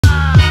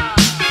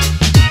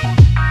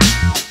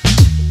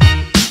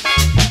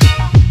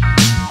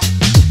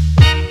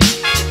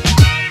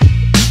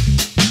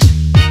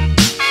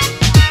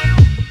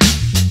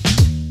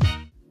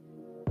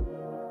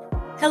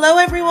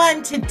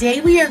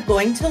Today we are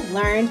going to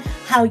learn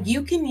how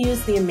you can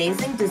use the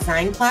amazing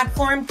design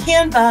platform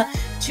Canva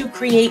to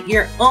create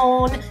your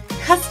own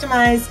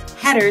customized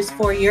headers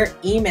for your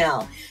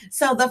email.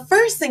 So the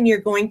first thing you're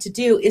going to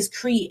do is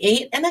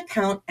create an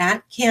account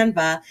at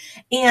Canva,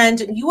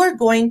 and you are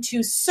going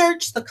to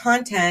search the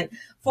content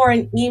for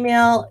an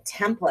email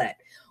template.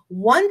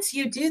 Once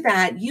you do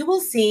that, you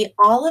will see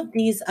all of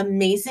these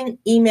amazing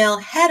email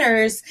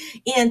headers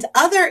and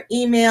other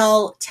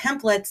email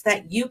templates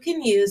that you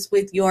can use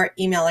with your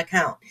email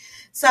account.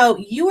 So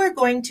you are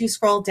going to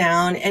scroll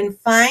down and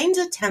find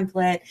a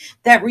template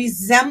that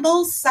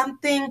resembles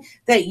something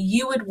that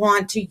you would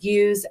want to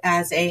use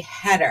as a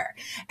header.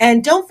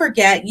 And don't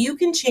forget, you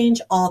can change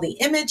all the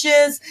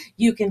images,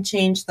 you can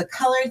change the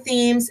color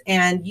themes,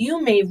 and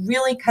you may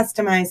really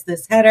customize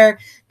this header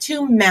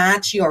to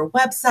match your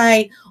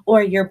website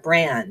or your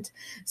brand.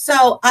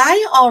 So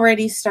I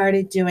already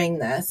started doing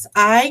this.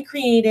 I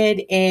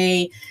created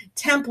a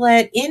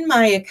template in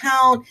my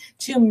account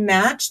to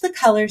match the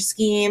color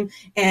scheme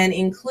and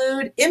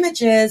include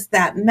images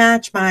that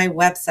match my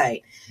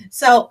website.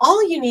 So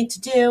all you need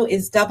to do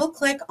is double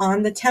click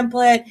on the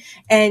template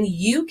and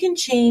you can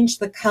change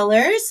the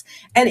colors.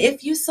 And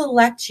if you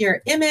select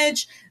your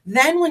image,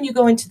 then when you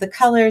go into the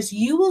colors,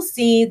 you will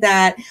see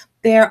that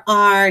there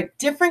are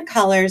different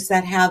colors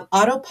that have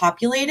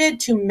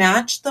auto-populated to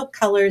match the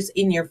colors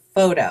in your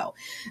photo.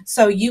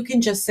 So you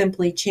can just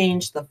simply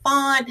change the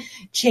font,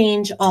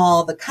 change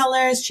all the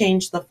colors,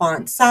 change the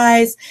font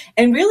size,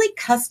 and really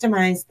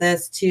customize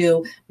this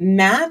to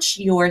match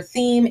your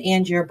theme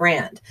and your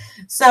brand.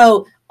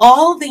 So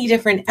all the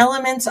different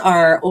elements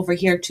are over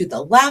here to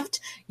the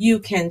left. You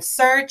can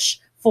search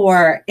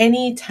for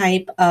any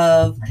type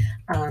of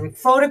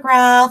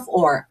photograph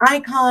or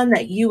icon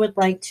that you would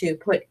like to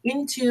put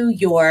into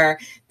your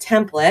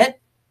template.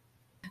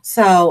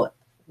 So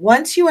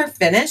once you are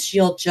finished,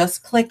 you'll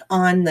just click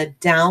on the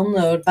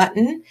download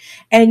button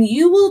and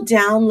you will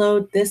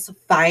download this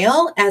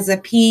file as a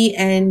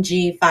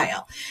PNG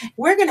file.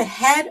 We're going to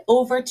head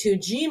over to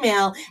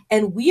Gmail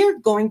and we are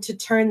going to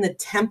turn the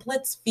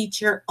templates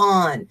feature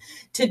on.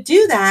 To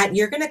do that,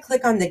 you're going to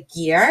click on the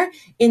gear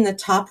in the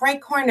top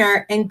right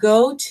corner and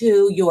go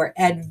to your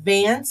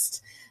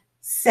advanced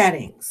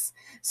settings.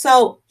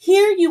 So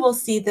here you will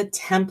see the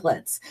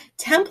templates.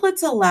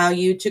 Templates allow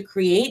you to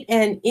create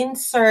and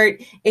insert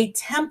a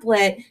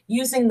template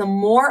using the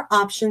More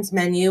Options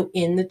menu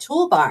in the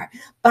toolbar.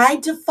 By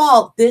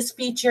default, this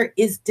feature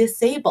is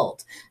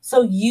disabled.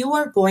 So you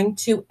are going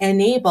to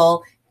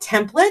enable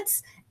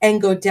templates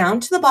and go down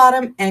to the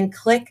bottom and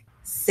click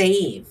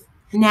Save.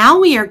 Now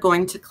we are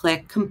going to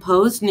click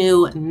Compose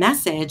New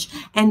Message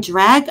and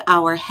drag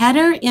our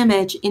header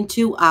image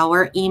into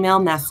our email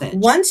message.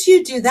 Once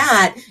you do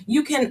that,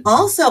 you can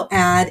also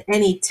add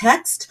any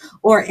text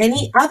or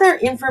any other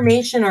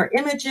information or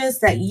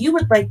images that you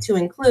would like to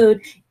include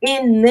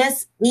in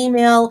this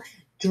email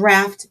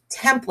draft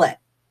template.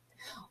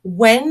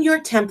 When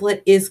your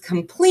template is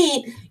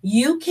complete,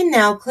 you can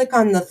now click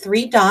on the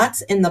three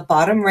dots in the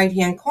bottom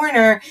right-hand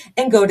corner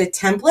and go to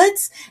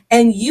Templates,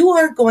 and you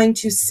are going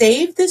to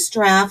save this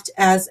draft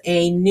as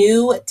a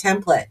new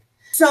template.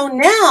 So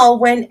now,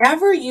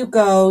 whenever you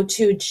go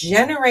to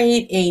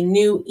generate a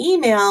new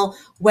email,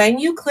 when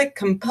you click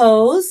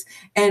Compose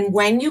and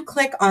when you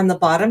click on the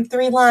bottom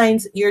three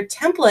lines, your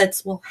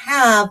templates will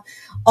have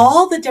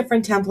all the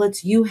different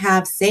templates you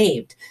have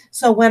saved.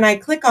 So when I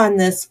click on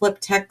this Flip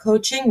Tech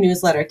Coaching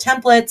Newsletter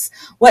Templates,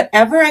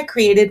 whatever I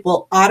created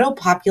will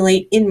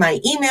auto-populate in my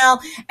email,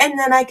 and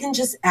then I can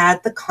just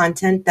add the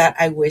content that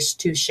I wish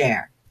to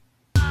share.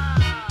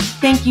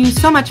 Thank you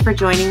so much for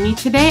joining me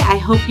today. I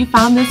hope you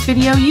found this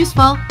video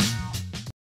useful.